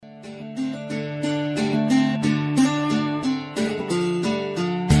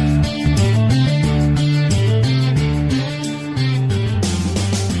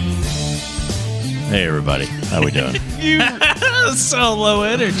everybody. How we doing? You so low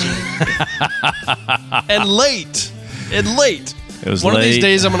energy. and late. It was One late. of these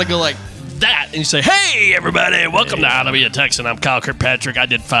days I'm going to go like that, and you say, hey, everybody, welcome to How to Be a Texan. I'm Kyle Kirkpatrick. I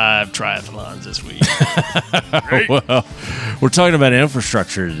did 5 triathlons this week. Well, we're talking about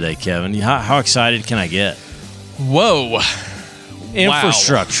infrastructure today, Kevin. How excited can I get? Whoa.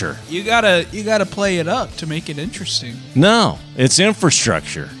 Infrastructure. You gotta play it up to make it interesting. No, it's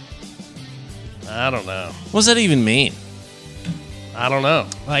infrastructure. I don't know. What does that even mean? I don't know.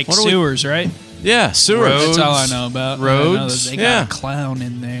 Like What are we- sewers, right? Yeah, sewers. Roads. That's all I know about. Roads. I know that they got Yeah. a clown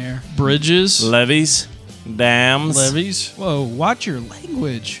in there. Bridges. Levees, dams, Levees. Whoa, watch your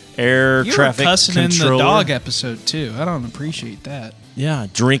language. air You were traffic cussing controller. in the dog episode too. I don't appreciate that. Yeah,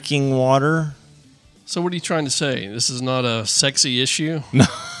 drinking water. So what are you trying to say? This is not a sexy issue?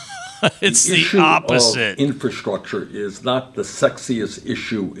 It's the issue opposite. of infrastructure is not the sexiest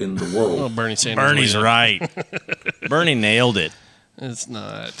issue in the Oh, world. Bernie Sanders. Bernie's leader. right. Bernie nailed it. It's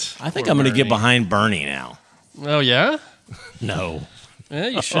not. I think Poor I'm going to get Bernie. behind Bernie now. Oh, yeah? No. Yeah,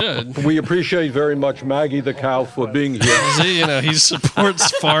 you should. We appreciate very much Maggie the cow for being here. See, he supports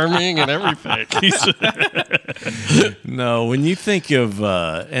farming and everything. No, when you think of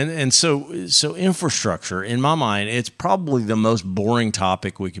so infrastructure, in my mind, it's probably the most boring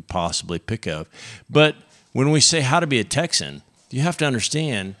topic we could possibly pick up. But when we say how to be a Texan, you have to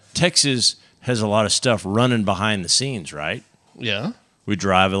understand Texas has a lot of stuff running behind the scenes, right? Yeah. We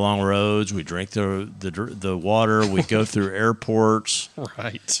drive along roads, we drink the water, we go through airports.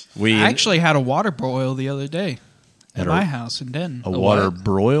 Right. We I actually had a water boil the other day Had at a- my house in Denton. a water what?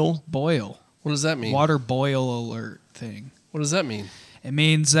 broil. Boil. What does that mean? Water boil alert thing. What does that mean? It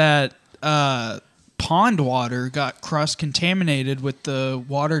means that pond water got cross-contaminated with the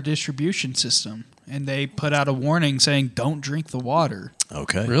water distribution system. And they put out a warning saying, don't drink the water.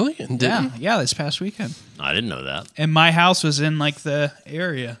 Okay. Really? And didn't? Yeah, this past weekend. I didn't know that. And my house was in, like, the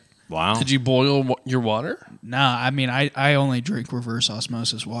area. Wow. Did you boil your water? Nah, I mean, I only drink reverse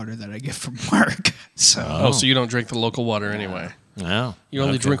osmosis water that I get from work. So, Oh, so you don't drink the local water anyway. Yeah. You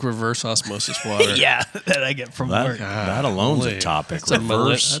only Okay. drink reverse osmosis water. yeah, that I get from work. That alone's a Holy. topic.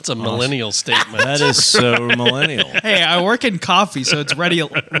 That's a millennial statement. That is so millennial. Hey, I work in coffee, so it's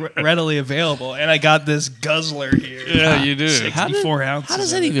readily available. And I got this guzzler here. Yeah, you do. 64 ounces. How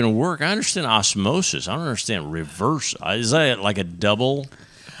does of that it. even work? I understand osmosis. I don't understand reverse. Is that like a double?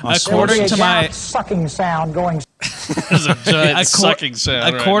 According to my sucking sound going. There's a giant Accor- sucking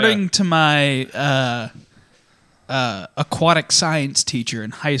sound. according to my aquatic science teacher in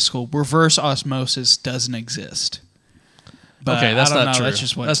high school, reverse osmosis doesn't exist. But Okay, that's I don't not know. true. That's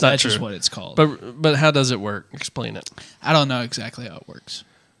just what That's not that's just true. what it's called. But how does it work? Explain it. I don't know exactly how it works.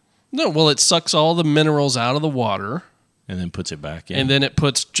 No, well, it sucks all the minerals out of the water, And then puts it back in. and then it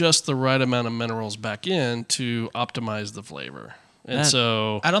puts just the right amount of minerals back in to optime the flavor. And That-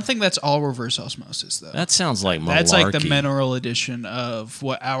 so, I don't think that's all reverse osmosis though. that sounds like malarkey. That's like the mineral edition of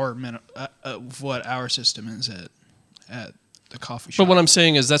what our system is at the coffee shop. but what I'm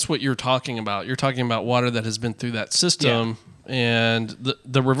saying is that's what you're talking about. You're talking about water that has been through that system, and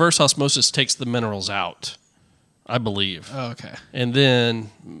the reverse osmosis takes the minerals out, I believe. Oh, okay. And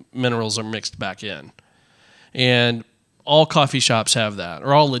then minerals are mixed back in. And all coffee shops have that,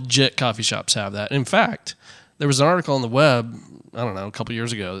 or all legit coffee shops have that. In fact, there was an article on the web, I don't know, a couple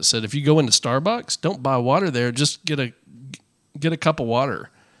years ago that said if you go into Starbucks, don't buy water there, just get a cup of water,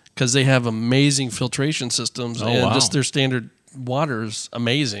 because they have amazing filtration systems, and wow. just their standard water is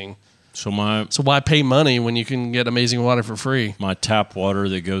amazing. So why pay money when you can get amazing water for free? my tap water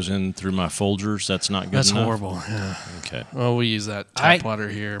that goes in through my Folgers, that's not good That's enough? horrible. Yeah. Okay. Well, we use that tap water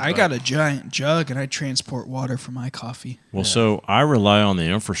here. I but- got a giant jug and I transport water for my coffee. Well, so I rely on the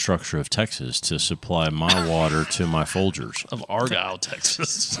infrastructure of Texas to supply my water to my Folgers. of Argyle,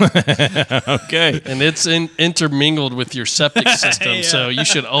 Texas. Okay. And it's intermingled with your septic system, so you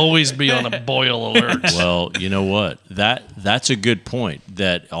should always be on a boil alert. Well, you know what? That's a good point.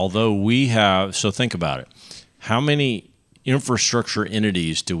 That although we have, so think about it. How many infrastructure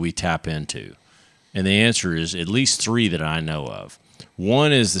entities do we tap into? And the answer is at least 3 that I know of.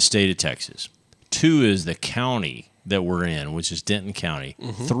 One is the state of Texas. 2 is the county that we're in, which is Denton County.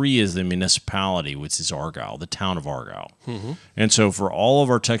 3 is the municipality, which is Argyle, the town of Argyle. And so for all of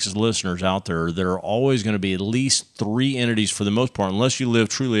our Texas listeners out there, there are always going to be at least 3 entities for the most part, unless you live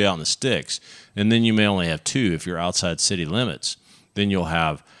truly out in the sticks. And then you may only have 2 if you're outside city limits. Then you'll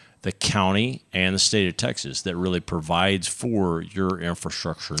have the county and the state of Texas that really provides for your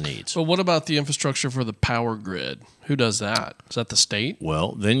infrastructure needs. But what about the infrastructure for the power grid? Who does that? Is that the state?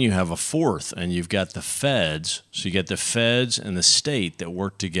 Well, then you have a fourth, and you've got the feds. So you get the feds and the state that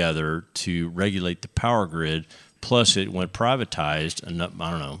work together to regulate the power grid. Plus, it went privatized, I don't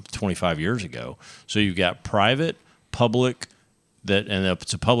know, 25 years ago. So you've got private, public, and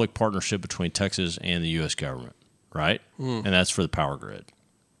it's a public partnership between Texas and the U.S. government, right? And that's for the power grid.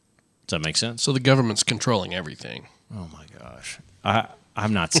 Does that make sense? So the government's controlling everything. Oh my gosh,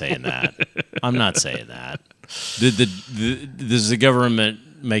 I'm not saying that. I'm not saying that. Does the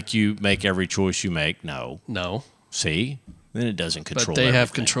government make you make every choice you make? No. No. See, then it doesn't control. But they have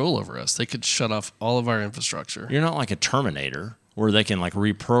everything. control over us. They could shut off all of our infrastructure. You're not like a Terminator where they can like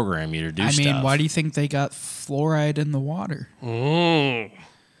reprogram you to do stuff. I mean, why do you think they got fluoride in the water?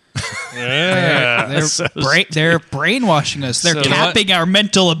 They're brainwashing us. They're So capping our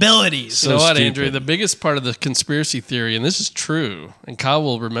mental abilities. You know what, stupid. Andrew? The biggest part of the conspiracy theory, and this is true, and Kyle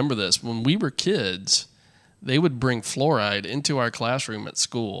will remember this, when we were kids, they would bring fluoride into our classroom at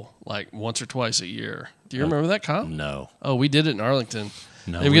school like once or twice a year. Do you remember that, Kyle? No. Oh, we did it in Arlington.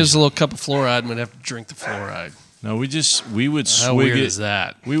 No, They would give us a little cup of fluoride, and we'd have to drink the fluoride. No, we would How swig weird it. is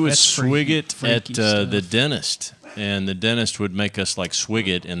that? We would That's swig freaky- it freaky at stuff. the dentist, and the dentist would make us like swig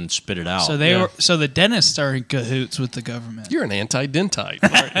it and spit it out. So the dentists are in cahoots with the government. You're an anti-dentite,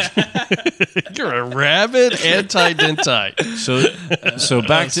 aren't you? You're a rabid anti-dentite. so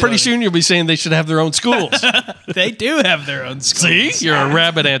back to Pretty soon you'll be saying they should have their own schools. They do have their own schools. See? You're a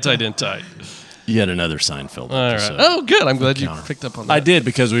rabid anti-dentite. yet another Seinfeld All right. episode. Oh, good. I'm glad you Counter. picked up on that. I did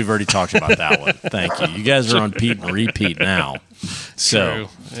because we've already talked about that one. Thank you. You guys are on Pete and repeat now. So,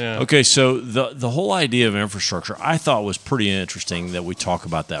 True. Yeah. okay, so the whole idea of infrastructure I thought was pretty interesting that we talk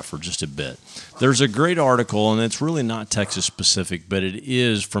about that for just a bit. There's a great article, and it's really not Texas specific, but it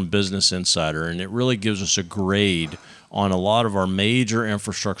is from Business Insider, and it really gives us a grade on a lot of our major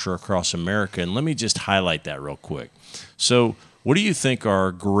infrastructure across America. And let me just highlight that real quick. So, what do you think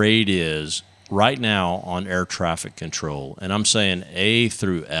our grade is right now on air traffic control? And I'm saying A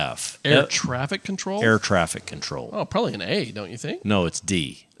through F. Air traffic control? Air traffic control. Oh, probably an A, don't you think? No, it's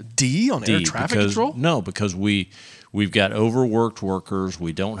D. D on air traffic control? No, because we've got overworked workers.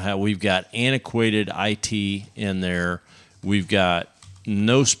 We've got antiquated IT in there. We've got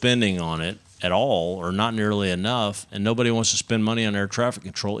no spending on it at all, or not nearly enough, and nobody wants to spend money on air traffic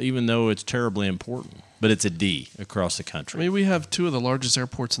control, even though it's terribly important. But it's a D across the country. I mean, we have two of the largest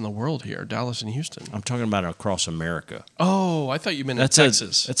airports in the world here, Dallas and Houston. I'm talking about across America. Oh, I thought you meant in That's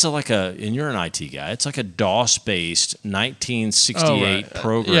Texas. and you're an IT guy. It's like a DOS-based 1968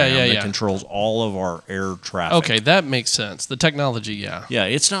 program that yeah. controls all of our air traffic. Okay, that makes sense. The technology, yeah. Yeah,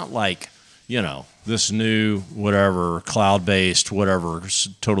 it's not like, this new whatever cloud-based whatever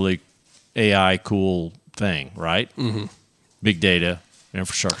totally AI cool thing, right? Mm-hmm. Big data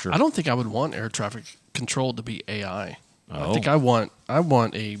infrastructure. I don't think I would want air traffic control to be AI. Oh. I think I want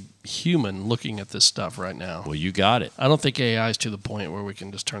a human looking at this stuff right now. Well, you got it. I don't think AI is to the point where we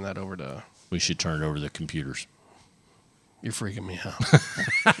can just turn that over to. We should turn it over to the computers. You're freaking me out.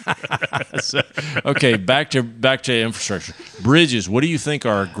 Okay, back to infrastructure. Bridges. What do you think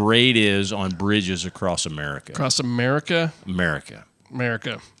our grade is on bridges across America? Across America, America.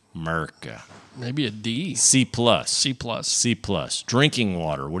 maybe a D. C plus. C plus. C plus. Drinking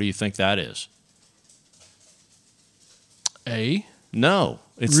water. What do you think that is? A. No,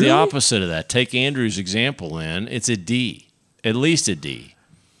 it's Really? the opposite of that. Take Andrew's example in. It's a D. At least a D.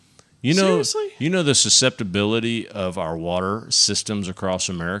 Seriously? You know the susceptibility of our water systems across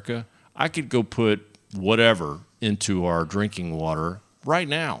America? I could go put whatever into our drinking water right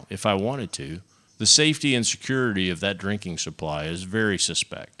now if I wanted to. The safety and security of that drinking supply is very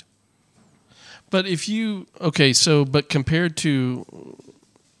suspect. But but compared to,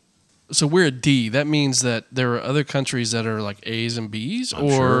 so we're a D. That means that there are other countries that are like A's and B's, I'm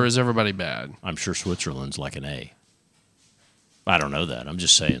or sure. is everybody bad? I'm sure Switzerland's like an A. I don't know that. I'm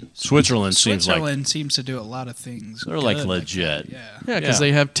just saying. Switzerland seems to do a lot of things. they're like good legit. that. Yeah. Yeah, because Yeah.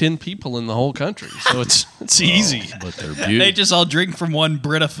 they have 10 people in the whole country, so it's easy. But they're They beautiful. just all drink from one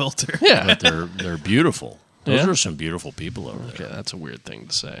Brita filter. Yeah. But they're beautiful. Those Yeah? are some beautiful people over there. Okay, that's a weird thing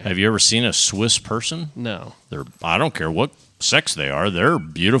to say. Have you ever seen a Swiss person? No. I don't care what sex they are. They're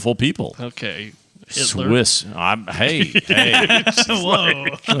beautiful people. Okay. Hitler. Swiss. Hey,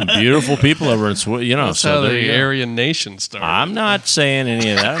 Whoa. some beautiful people over in Swiss. That's So how there the you go. Aryan nation started. I'm not saying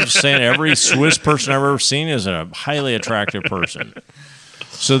any of that. I'm just saying every Swiss person I've ever seen is a highly attractive person.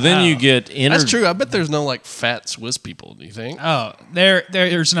 So then you get That's true. I bet there's no like fat Swiss people. Do you think? Oh,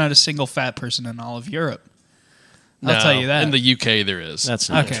 there's not a single fat person in all of Europe. I'll tell you that. In the UK, there is. That's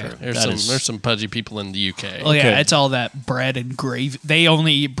not Okay. true. There's some pudgy people in the UK. Well, yeah, Okay. it's all that bread and gravy. They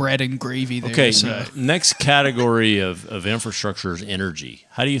only eat bread and gravy there. Okay, So. next category of infrastructure is energy.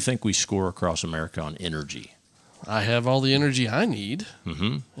 How do you think we score across America on energy? I have all the energy I need,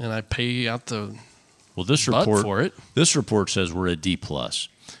 and I pay out the Well, this butt report for it. This report says we're a D plus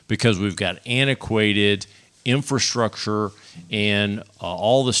because we've got antiquated infrastructure and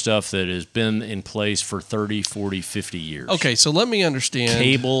all the stuff that has been in place for 30, 40, 50 years. Okay, so let me understand.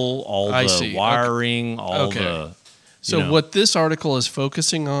 Cable, all I the see. wiring, all Okay. the. So you know, what this article is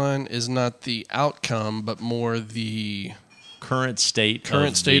focusing on is not the outcome, but more the current state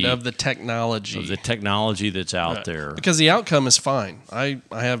of the technology. of the technology that's out there. Because the outcome is fine. I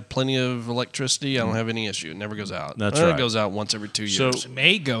have plenty of electricity. I don't have any issue. It never goes out. That's It right. goes out once every 2 So- years. It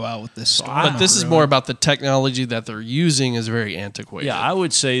may go out with this storm. But this is more about the technology that they're using is very antiquated. Yeah, I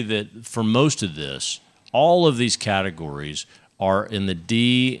would say that for most of this, all of these categories are in the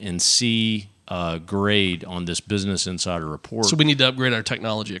D and C grade on this Business Insider report. So we need to upgrade our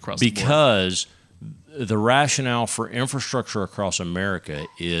technology across the board. Because the rationale for infrastructure across America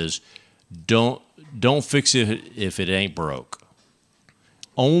is don't fix it if it ain't broke.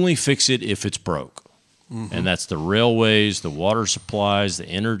 Only fix it if it's broke. And that's the railways, the water supplies, the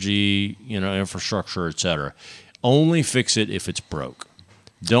energy, infrastructure, et cetera. Only fix it if it's broke.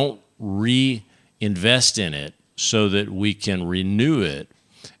 Don't reinvest in it so that we can renew it.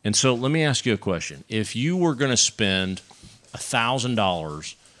 And so let me ask you a question. If you were going to spend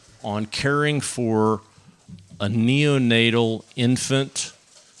 $1,000 on caring for a neonatal infant,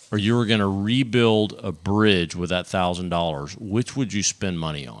 or you were going to rebuild a bridge with that $1,000, which would you spend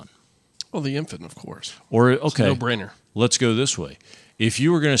money on? Well, the infant, of course. Or, It's a okay, no-brainer. let's go this way. If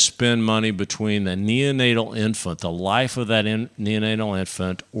you were going to spend money between the neonatal infant, the life of that neonatal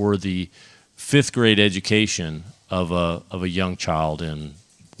infant, or the fifth grade education of a young child in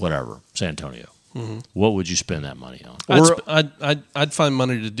whatever, San Antonio, what would you spend that money on? Or I'd find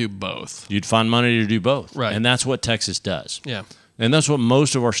money to do both. you'd find money to do both. Right. And that's what Texas does. Yeah. And that's what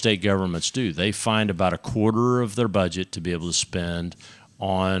most of our state governments do. They find about a quarter of their budget to be able to spend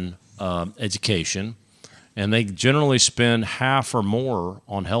on education, and they generally spend half or more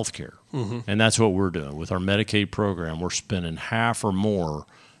on health care. And that's what we're doing. With our Medicaid program, we're spending half or more,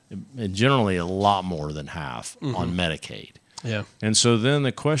 and generally a lot more than half, on Medicaid. Yeah. And so then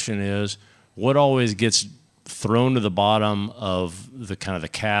the question is, what always gets thrown to the bottom of the kind of the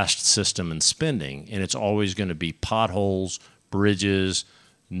caste system and spending? And it's always going to be potholes, bridges,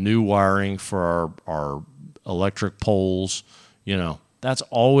 new wiring for our electric poles. That's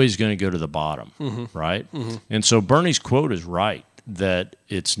always going to go to the bottom, right? And so Bernie's quote is right, that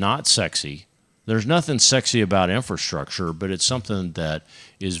it's not sexy. There's nothing sexy about infrastructure, but it's something that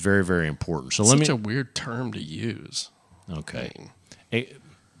is very, very important. So Such a weird term to use. Okay.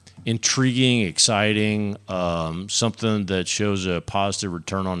 Intriguing, exciting, something that shows a positive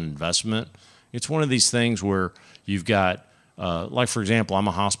return on investment. It's one of these things where you've got, like, for example, I'm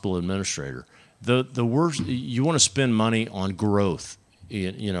a hospital administrator. The worst, you want to spend money on growth,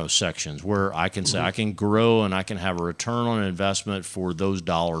 sections where I can say I can grow and I can have a return on investment for those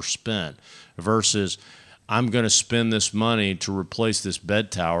dollars spent versus I'm going to spend this money to replace this bed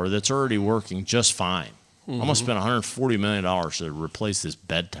tower that's already working just fine. I'm going to spend $140 million to replace this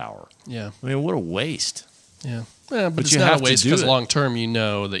bed tower. Yeah. I mean, what a waste. Yeah. Yeah, but it's you not have a to waste do because it. long term you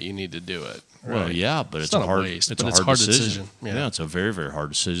know that you need to do it. Well, right? yeah, but it's not a a hard, waste, it's but a it's hard hard decision. decision. Yeah. It's a very, very hard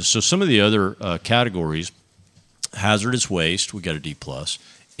decision. So some of the other categories, hazardous waste, we got a D plus.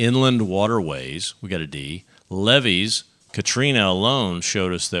 Inland waterways, we got a D. Levees, Katrina alone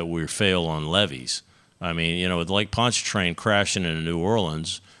showed us that we fail on levees. I mean, with Lake Pontchartrain crashing into New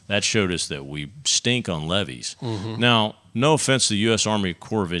Orleans, that showed us that we stink on levees. Now, no offense to the U.S. Army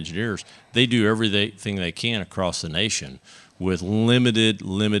Corps of Engineers, they do everything they can across the nation with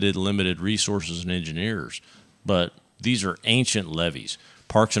limited resources and engineers. But these are ancient levees.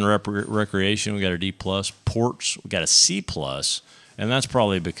 Parks and Recreation, we got a D plus. Ports, we got a C plus, and that's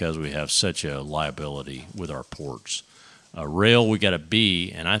probably because we have such a liability with our ports. Rail, we got a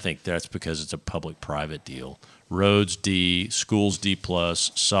B, and I think that's because it's a public-private deal. Roads, D. Schools, D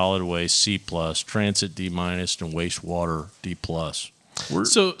plus. Solid waste, C plus. Transit, D minus, and wastewater, D plus.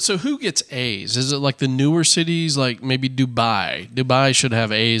 So who gets A's? Is it like the newer cities, like maybe Dubai? Dubai should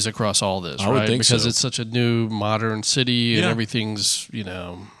have A's across all this, I would right? think because so. it's such a new, modern city and Yeah. everything's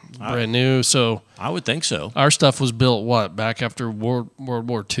brand new. So I would think so. our stuff was built back after World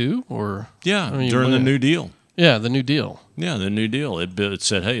War II, or Yeah, I mean, during the New Deal. Yeah, the New Deal. Yeah, the New Deal. It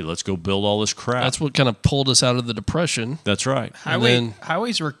said, hey, let's go build all this crap. That's what kind of pulled us out of the Depression. That's right. then-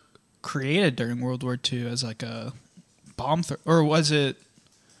 Highways were created during World War II as like a or was it?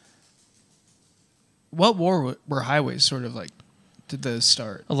 What war were highways sort of like? Did those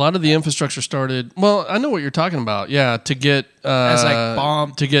start? A lot of the infrastructure started. Well, I know what you're talking about. Yeah, to get As like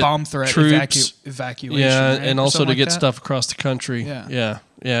bomb threat troops, evacuation. yeah, right? and Or also something to like get that? stuff across the country. Yeah.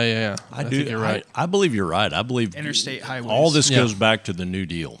 Yeah. I think you're right. I believe you're right. I believe Interstate highways. all this Yeah. goes back to the New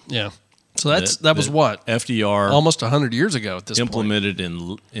Deal. Yeah. So that was what FDR almost 100 years ago at this implemented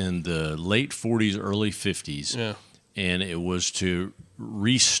in the late 40s, early 50s. point. Yeah. And it was to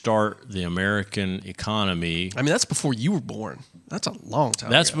restart the American economy. I mean, that's before you were born. That's a long time.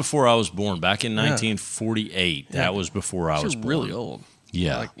 That's ago. before I was born. Back in 1948, Yeah. that was before I was You're born. really old.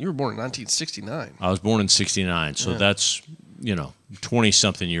 Yeah. Like you were born in 1969. I was born in 69, so that's,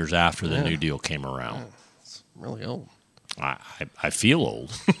 20-something years after the New Deal came around. It's really old. I feel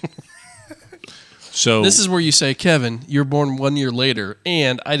old. So This is where you say, Kevin, you're born 1 year later,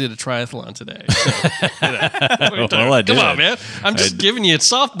 and I did a triathlon today. So, well, I did. come on, man. I'm just giving you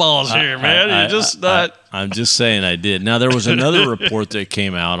softballs here, man. You're just not. I'm just saying I did. Now, there was another report that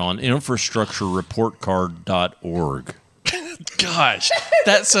came out on infrastructurereportcard.org. Gosh,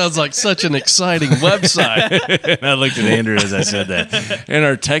 that sounds like such an exciting website. And I looked at Andrew as I said that. And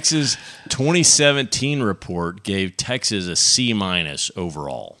our Texas 2017 report gave Texas a C-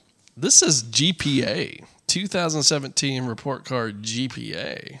 overall. This is GPA, 2017 report card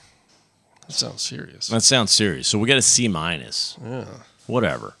GPA. That sounds serious. That sounds serious. So we got a C-. Yeah.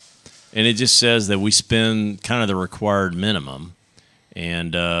 Whatever. And it just says that we spend kind of the required minimum.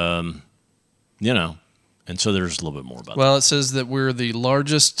 And, and so there's a little bit more about Well, it says that we're the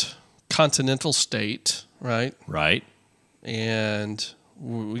largest continental state, right? that. Right? And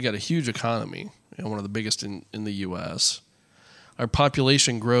we got a huge economy, one of the biggest in the U.S. Our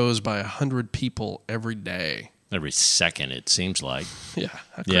population grows by 100 people every day. Every second, it seems like. Yeah,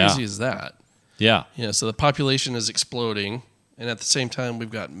 how Yeah. crazy is that? Yeah. So the population is exploding, and at the same time,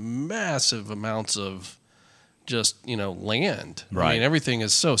 we've got massive amounts of just land. I Right. mean, everything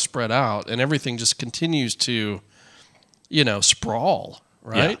is so spread out, and everything just continues to sprawl,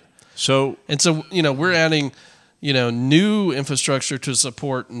 right? Yeah. So And so we're adding new infrastructure to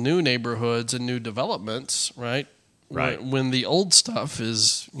support new neighborhoods and new developments, right? Right. When the old stuff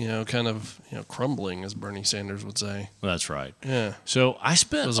is kind of crumbling, as Bernie Sanders would say. that's right. Yeah. So I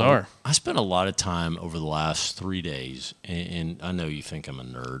spent Bizarre. I spent a lot of time over the last 3 days, and I know you think I'm a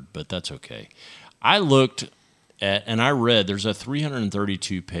nerd, but that's okay. I looked at and I read. There's a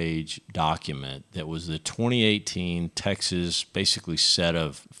 332-page document that was the 2018 Texas basically set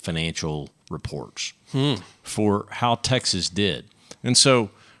of financial reports for how Texas did. And so,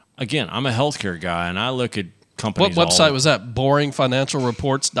 again, I'm a healthcare guy, and I look at What companies. website was that?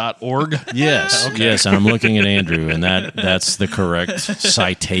 Boringfinancialreports.org? Yes, yes, and I'm looking at Andrew, and that's the correct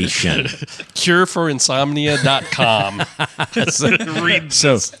citation. Cureforinsomnia.com.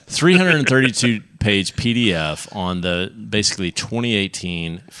 So 332-page PDF on the basically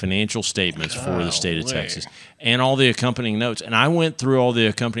 2018 financial statements for the state of Texas and all the accompanying notes. And I went through all the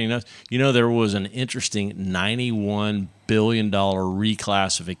accompanying notes. There was an interesting $91 billion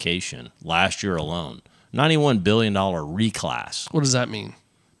reclassification last year alone. $91 billion reclass. What does that mean?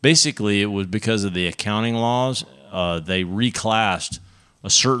 Basically, it was because of the accounting laws. They reclassed a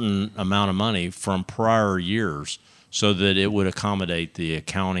certain amount of money from prior years so that it would accommodate the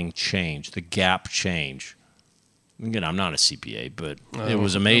accounting change, the gap change. Again, I'm not a CPA, but it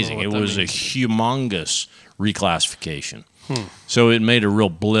was amazing. what It that was a means. humongous reclassification. So it made a real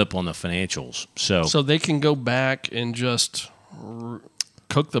blip on the financials. So they can go back and just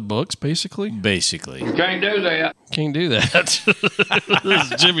cook the books, basically? Basically. Can't do that. Can't do that.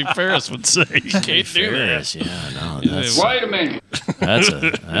 As Jimmy Ferris would say. You can't do that. Ferris, yeah, no, that's, Wait a minute.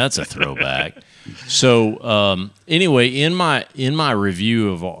 that's a throwback. So anyway, in my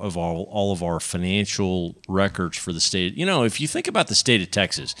review of all of our financial records for the state, if you think about the state of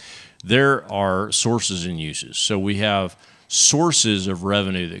Texas, there are sources and uses. So we have sources of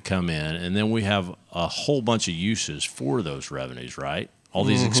revenue that come in, and then we have a whole bunch of uses for those revenues, right? All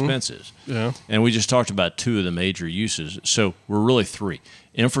these expenses. Yeah. And we just talked about two of the major uses. So we're really three.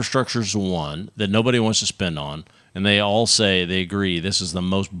 Infrastructure is the one that nobody wants to spend on, and they all say they agree this is the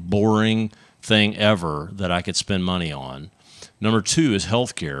most boring thing ever that I could spend money on. Number two is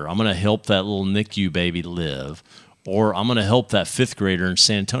healthcare. I'm going to help that little NICU baby live, or I'm going to help that fifth grader in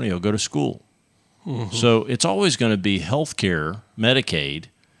San Antonio go to school. So it's always going to be healthcare, Medicaid.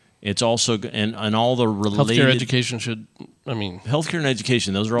 It's also and all the related Healthcare education should, healthcare and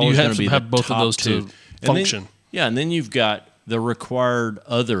education. Those are you always going have to be to have the both of top those two. to And then- function. and then you've got the required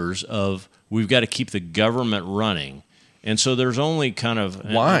others of we've got to keep the government running, And so there's only kind of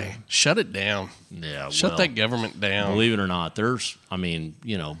Why? Shut it down. Yeah, Shut that government down. Believe it or not, there's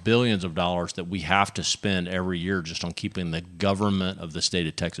billions of dollars that we have to spend every year just on keeping the government of the state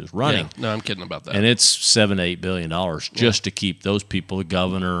of Texas running. Yeah, no, I'm kidding about that. And it's $7-8 billion just to keep those people, the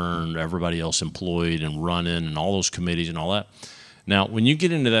governor and everybody else employed and running and all those committees and all that. Now, when you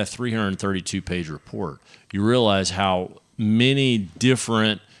get into that 332-page report, you realize how many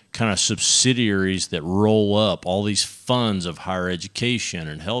different kind of subsidiaries that roll up all these funds of higher education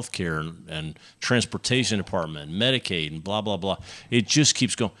and healthcare and transportation department and Medicaid and blah, blah, blah. It just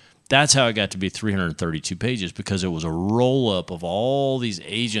keeps going. That's how it got to be 332 pages, because it was a roll-up of all these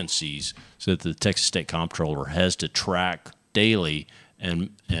agencies so that the Texas State Comptroller has to track daily and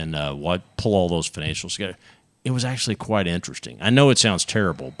pull all those financials together. It was actually quite interesting. I know it sounds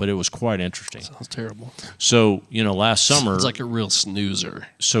terrible, but it was quite interesting. Sounds terrible. So, last summer... It's like a real snoozer.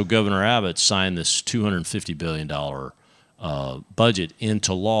 So Governor Abbott signed this $250 billion budget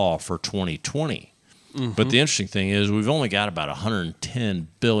into law for 2020. Mm-hmm. But the interesting thing is we've only got about $110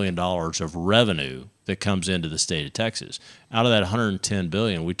 billion of revenue that comes into the state of Texas. Out of that $110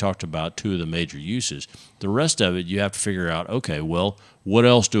 billion, we talked about two of the major uses. The rest of it, you have to figure out, okay, well, what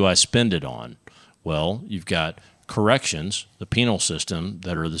else do I spend it on? Well, you've got corrections, the penal system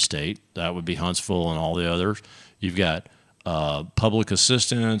that are the state. That would be Huntsville and all the others. You've got public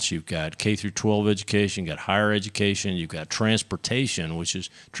assistance. You've got K through 12 education. You've got higher education. You've got transportation, which is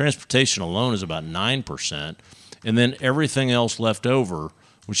transportation alone is about 9%. And then everything else left over,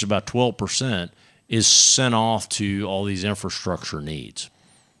 which is about 12%, is sent off to all these infrastructure needs.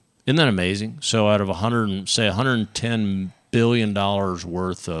 Isn't that amazing? So out of $110 billion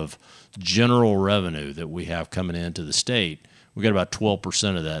worth of general revenue that we have coming into the state, we got about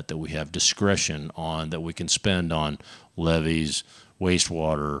 12% of that we have discretion on, that we can spend on levees,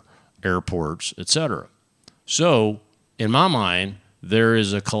 wastewater, airports, etc. So, in my mind, there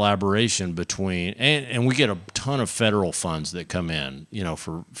is a collaboration between, and we get a ton of federal funds that come in.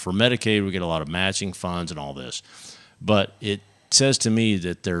 For Medicaid, we get a lot of matching funds and all this. But it says to me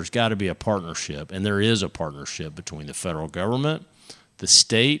that there's got to be a partnership, and there is a partnership between the federal government, the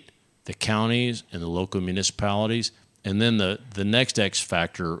state, the counties, and the local municipalities, and then the next X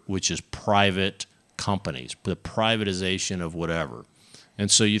factor, which is private companies, the privatization of whatever.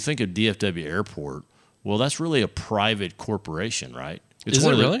 And so you think of DFW Airport, well, that's really a private corporation, right? Is it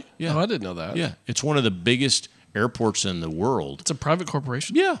really? Yeah. Oh, I didn't know that. Yeah. It's one of the biggest airports in the world. It's a private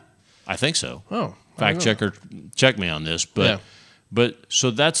corporation? Yeah. I think so. Oh. Fact checker, check me on this. But so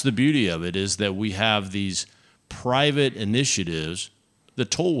that's the beauty of it, is that we have these private initiatives, the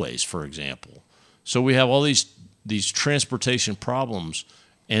tollways, for example. So we have all these transportation problems,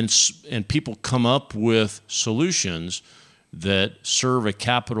 and people come up with solutions that serve a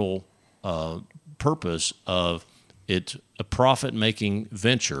capital purpose of it's a profit-making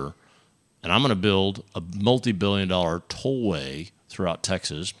venture, and I'm going to build a multi-billion-dollar tollway throughout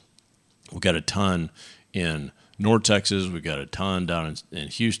Texas. We've got a ton in North Texas. We've got a ton down in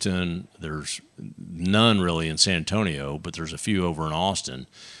Houston. There's none really in San Antonio, but there's a few over in Austin.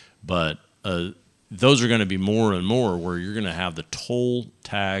 But those are going to be more and more where you're going to have the toll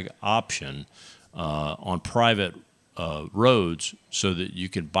tag option on private roads, so that you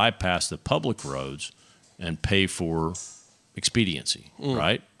can bypass the public roads and pay for expediency,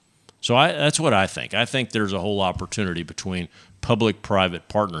 right? So that's what I think. I think there's a whole opportunity between public-private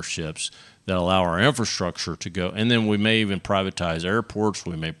partnerships that allow our infrastructure to go, and then we may even privatize airports.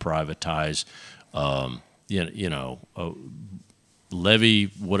 We may privatize,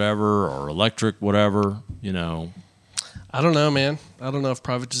 levee whatever, or electric whatever. I don't know, man. I don't know if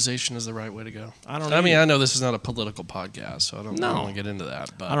privatization is the right way to go. I mean, I know this is not a political podcast, so I don't want to get into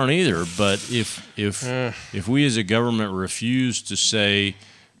that. But I don't either. But if we as a government refuse to say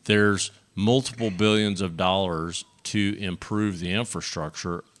there's multiple billions of dollars to improve the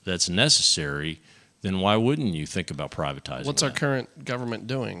infrastructure that's necessary, then why wouldn't you think about privatizing? What's our current government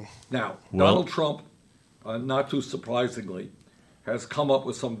doing? Now, Donald Trump, not too surprisingly, has come up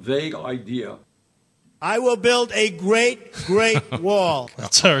with some vague idea. I will build a great, great wall.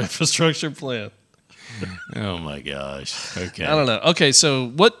 That's our infrastructure plan. Oh, my gosh. Okay. I don't know. Okay, so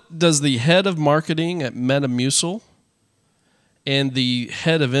what does the head of marketing at Metamucil and the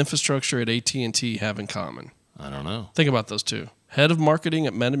head of infrastructure at AT&T have in common? I don't know. Think about those two. Head of marketing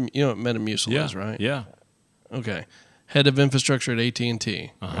at Metamucil is, right? Yeah. Okay. Head of infrastructure at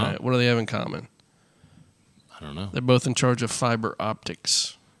AT&T. Right? What do they have in common? I don't know. They're both in charge of fiber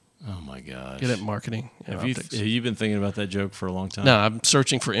optics. Oh my gosh! Get it, marketing. Have you been thinking about that joke for a long time? No, I'm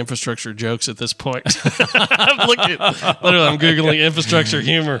searching for infrastructure jokes at this point. Literally, I'm Googling infrastructure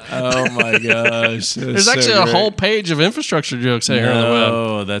humor. Oh my gosh! There's actually a whole page of infrastructure jokes out here on the web.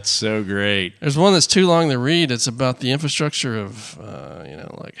 Oh, that's so great. There's one that's too long to read. It's about the infrastructure of,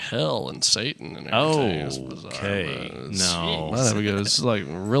 like hell and Satan and everything. It's bizarre, okay. No. Not that good. It's like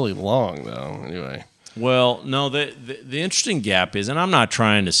really long though. Anyway. Well, no, the interesting gap is, and I'm not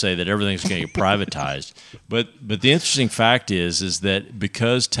trying to say that everything's going to get privatized, but the interesting fact is that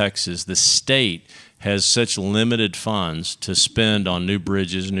because Texas, the state, has such limited funds to spend on new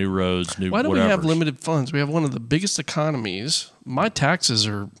bridges, new roads, new Why do whatever. we have limited funds? We have one of the biggest economies. My taxes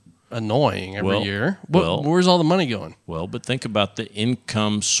are annoying every year. Where's all the money going? Well, but think about the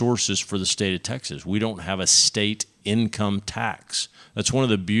income sources for the state of Texas. We don't have a state income tax. That's one of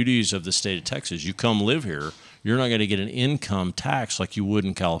the beauties of the state of Texas. You come live here, you're not going to get an income tax like you would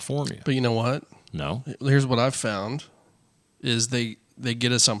in California. But you know what? No. Here's what I've found is they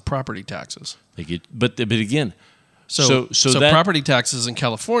get us on property taxes. They get, but again, so that, property taxes in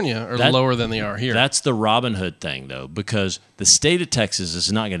California are lower than they are here. That's the Robin Hood thing, though, because the state of Texas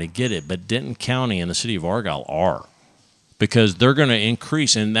is not going to get it, but Denton County and the city of Argyle are, because they're going to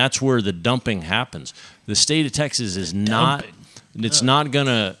increase, and that's where the dumping happens. The state of Texas is not. It's not going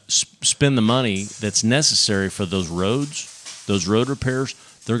to spend the money that's necessary for those roads, those road repairs.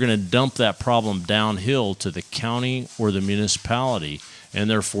 They're going to dump that problem downhill to the county or the municipality, and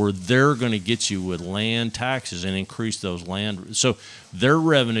therefore they're going to get you with land taxes and increase those land. So their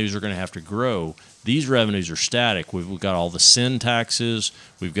revenues are going to have to grow. These revenues are static. We've got all the sin taxes.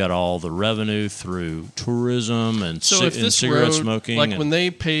 We've got all the revenue through tourism and cigarette smoking. Like when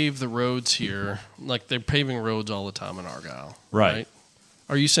they pave the roads here, like they're paving roads all the time in Argyle. Right.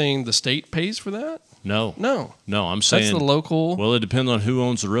 Are you saying the state pays for that? No. I'm saying that's the local. Well, it depends on who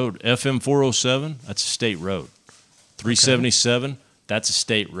owns the road. FM 407, that's a state road. 377, that's a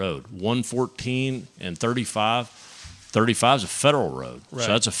state road. 114 and 35 is a federal road, right.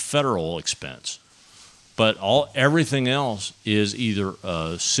 So that's a federal expense. But everything else is either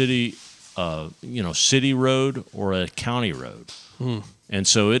a city road or a county road. And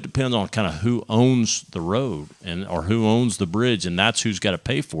so it depends on kind of who owns the road or who owns the bridge, and that's who's got to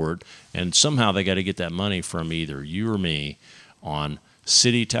pay for it. And somehow they got to get that money from either you or me on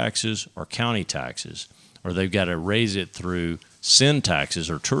city taxes or county taxes, or they've got to raise it through sin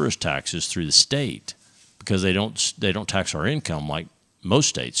taxes or tourist taxes through the state, because they don't tax our income like most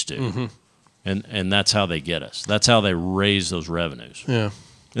states do. Mm-hmm. And that's how they get us. That's how they raise those revenues. Yeah.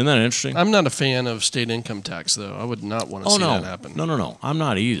 Isn't that interesting? I'm not a fan of state income tax, though. I would not want to see that happen. No. I'm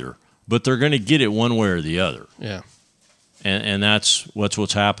not either. But they're going to get it one way or the other. Yeah. And that's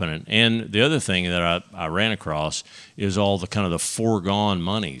what's happening. And the other thing that I ran across is all the kind of the foregone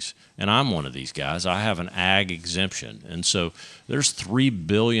monies. And I'm one of these guys. I have an ag exemption. And so there's $3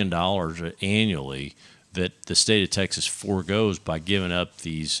 billion annually that the state of Texas foregoes by giving up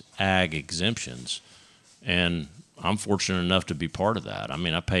these ag exemptions. And I'm fortunate enough to be part of that. I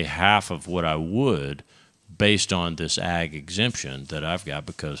mean, I pay half of what I would based on this ag exemption that I've got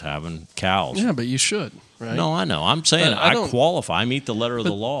because having cows. Yeah, but you should, right? No, I know. I'm saying I qualify. I meet the letter of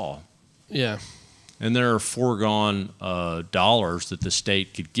the law. Yeah. And there are foregone dollars that the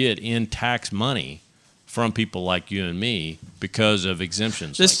state could get in tax money from people like you and me because of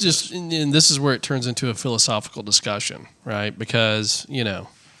exemptions. This is where it turns into a philosophical discussion, right? Because,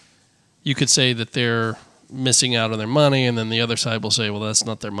 you could say that they're missing out on their money, and then the other side will say, well, that's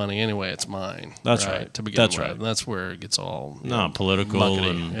not their money anyway, it's mine. That's right. To begin that's with. Right. And that's where it gets all political. muckety.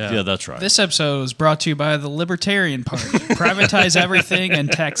 And, yeah, that's right. This episode is brought to you by the Libertarian Party. Privatize everything and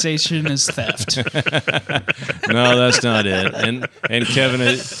taxation is theft. No, that's not it. And Kevin,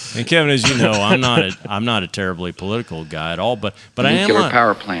 as you know, I'm not a terribly political guy at all, but I am nuclear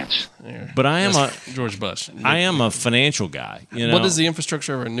power plants. But I am George Bush. I am a financial guy. What is the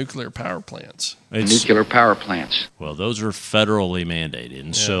infrastructure of our nuclear power plants? Nuclear power plants. Well, those are federally mandated,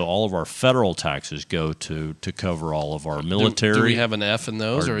 and so all of our federal taxes go to cover all of our military. Do we have an F in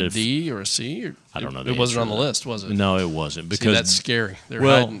those, or a D, or a C? Or, I don't know. It wasn't on the list, was it? No, it wasn't. Because see, that's scary.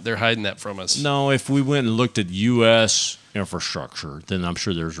 They're hiding that from us. No, if we went and looked at U.S. infrastructure, then I'm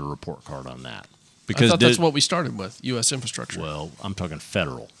sure there's a report card on that. Because I thought that's what we started with, U.S. infrastructure. Well, I'm talking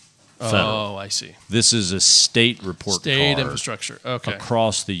federal. Oh, I see. This is a state report state card infrastructure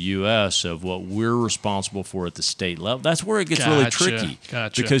across the U.S. of what we're responsible for at the state level. That's where it gets really tricky.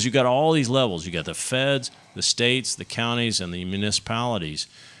 Gotcha. Because you got all these levels. You got the feds, the states, the counties, and the municipalities,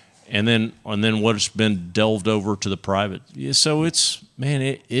 and then what's been delved over to the private. So it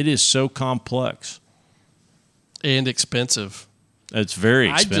is so complex and expensive. It's very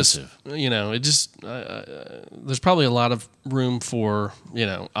expensive. There's probably a lot of room for,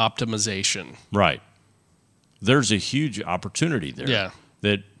 optimization. Right. There's a huge opportunity there. Yeah.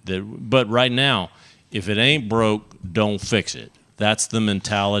 But right now, if it ain't broke, don't fix it. That's the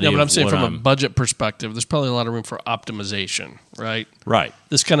mentality. Yeah, but of I'm saying what from a budget perspective, there's probably a lot of room for optimization, right? Right.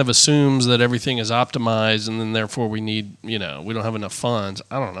 This kind of assumes that everything is optimized, and then therefore we need, we don't have enough funds.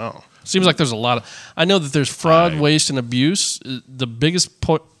 I don't know. Seems like there's a lot of. I know that there's fraud, waste, and abuse. The biggest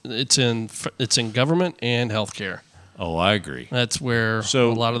point it's in government and healthcare. Oh, I agree. That's where a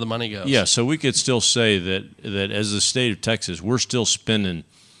lot of the money goes. Yeah, so we could still say that as the state of Texas, we're still spending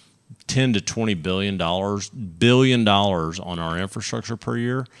 $10 to $20 billion on our infrastructure per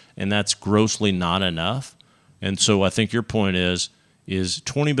year, and that's grossly not enough. And so I think your point is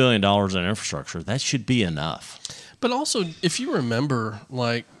 $20 billion in infrastructure, that should be enough. But also, if you remember,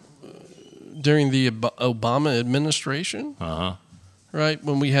 like during the Obama administration, right,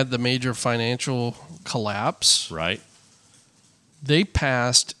 when we had the major financial collapse, right, they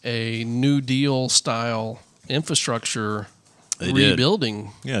passed a New Deal style infrastructure They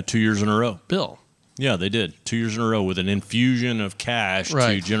rebuilding. Did. Yeah, 2 years in a row. Bill. Yeah, they did. 2 years in a row with an infusion of cash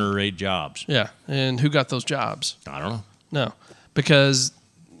to generate jobs. Yeah, and who got those jobs? I don't know. No, because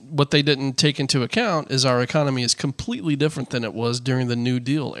what they didn't take into account is our economy is completely different than it was during the New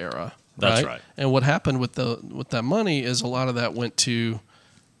Deal era. That's right. And what happened with that money is a lot of that went to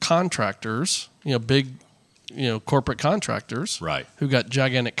contractors, big, corporate contractors, right, who got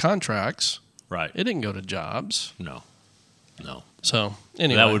gigantic contracts. Right. It didn't go to jobs. No. So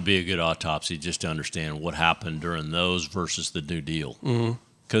anyway, that would be a good autopsy just to understand what happened during those versus the New Deal.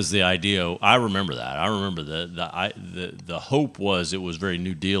 Because the idea, I remember that. I remember the hope was it was very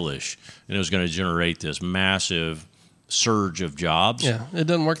New Deal-ish, and it was going to generate this massive surge of jobs. Yeah, it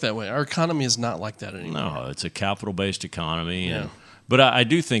doesn't work that way. Our economy is not like that anymore. No, it's a capital-based economy. Yeah. But I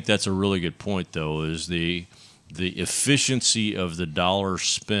do think that's a really good point, though, is the efficiency of the dollars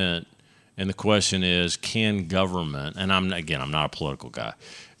spent. And the question is, can government, and I'm not a political guy,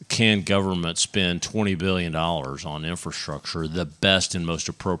 can government spend $20 billion on infrastructure the best and most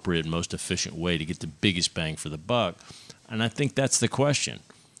appropriate and most efficient way to get the biggest bang for the buck? And I think that's the question.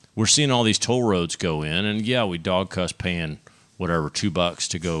 We're seeing all these toll roads go in, and yeah, we dog cuss paying whatever, $2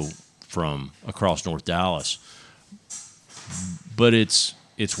 to go from across North Dallas. But it's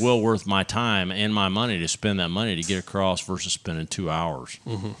well worth my time and my money to spend that money to get across versus spending 2 hours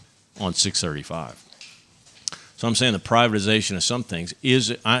on 635. So I'm saying the privatization of some things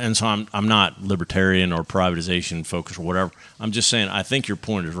is, and so I'm not libertarian or privatization focused or whatever. I'm just saying I think your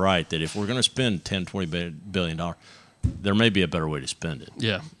point is right that if we're going to spend $10, $20 billion, there may be a better way to spend it.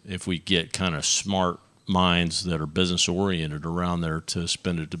 Yeah. If we get kind of smart minds that are business oriented around there to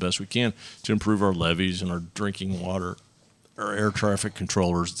spend it the best we can to improve our levees and our drinking water, our air traffic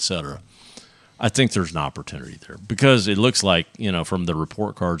controllers, et cetera. I think there's an opportunity there because it looks like, from the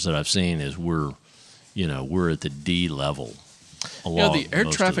report cards that I've seen is we're at the D level. The air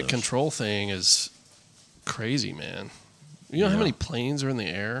traffic control thing is crazy, man. You know how many planes are in the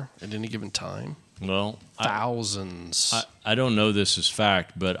air at any given time? Well, thousands. I don't know this is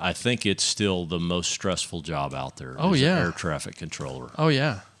fact, but I think it's still the most stressful job out there. Oh, yeah. Air traffic controller. Oh,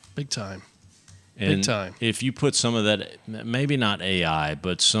 yeah. Big time. And big time. If you put some of that, maybe not AI,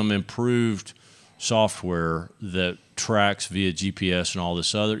 but some improved software that tracks via GPS and all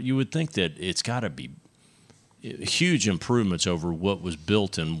this other, you would think that it's got to be huge improvements over what was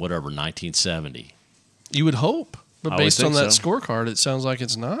built in whatever 1970. You would hope, but based on that so. Scorecard, it sounds like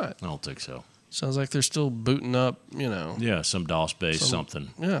it's not. I don't think so. Sounds like they're still booting up, Yeah, some DOS based something.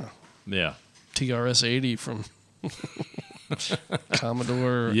 Yeah. Yeah. TRS-80 from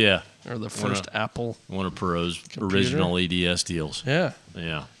Commodore. Yeah. Or the first Apple. One of Perot's computer. Original EDS deals. Yeah.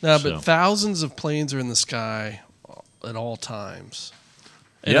 Yeah. No, but thousands of planes are in the sky at all times.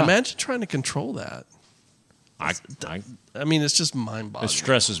 And Yeah. imagine trying to control that. I mean, it's just mind-boggling. It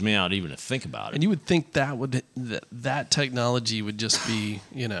stresses me out even to think about it. And you would think that technology would just be,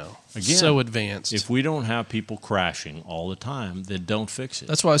 Again, so advanced. If we don't have people crashing all the time, then don't fix it.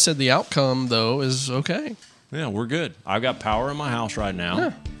 That's why I said the outcome, though, is okay. Yeah, we're good. I've got power in my house right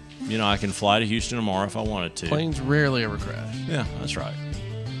now. Yeah. I can fly to Houston tomorrow if I wanted to. Planes rarely ever crash. Yeah, that's right.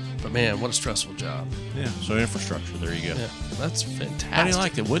 But man, what a stressful job. Yeah, so infrastructure, there you go. Yeah, that's fantastic. How do you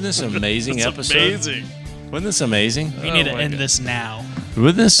like that? Wasn't this an amazing episode? Amazing. Wasn't this amazing? We need to end this now.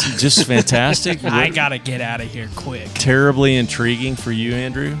 Wasn't this just fantastic? I got to get out of here quick. Terribly intriguing for you,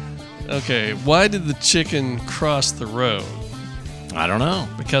 Andrew? Okay, why did the chicken cross the road? I don't know.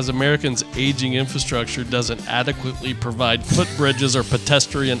 Because Americans' aging infrastructure doesn't adequately provide footbridges or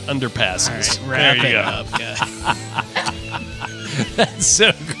pedestrian underpasses. All right, wrap it up, guys. That's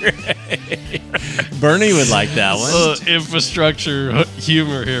so great. Bernie would like that one. Infrastructure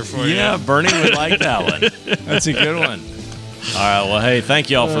humor here for you. Yeah, Bernie would like that one. That's a good one. All right. Well, hey, thank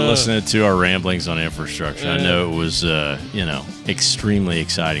you all for listening to our ramblings on infrastructure. I know it was, extremely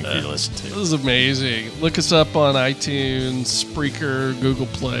exciting for you to listen This to. is amazing. Look us up on iTunes, Spreaker, Google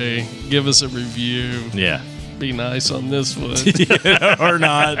Play. Give us a review. Yeah. Be nice on this one. Or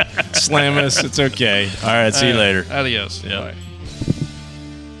not. Slam us. It's okay. All right. See you later. Adios. Yep. Bye.